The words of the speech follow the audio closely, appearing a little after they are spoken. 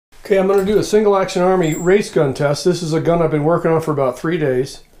Okay, I'm going to do a single action army race gun test. This is a gun I've been working on for about 3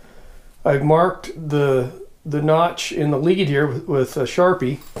 days. I've marked the notch in the lead here with a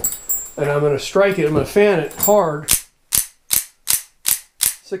Sharpie, and I'm going to strike it. I'm going to fan it hard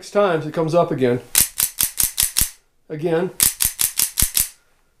 6 times. It comes up again. Again.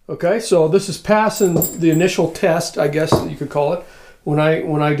 Okay, so this is passing the initial test, I guess you could call it, when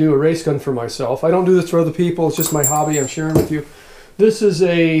I do a race gun for myself. I don't do this for other people. It's just my hobby I'm sharing with you. This is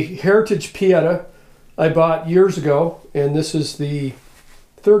a Heritage Pieta I bought years ago, and this is the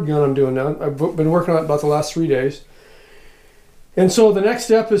 3rd gun I'm doing now. I've been working on it about the last 3 days. And so the next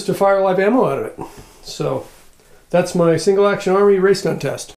step is to fire live ammo out of it. So that's my single action army race gun test.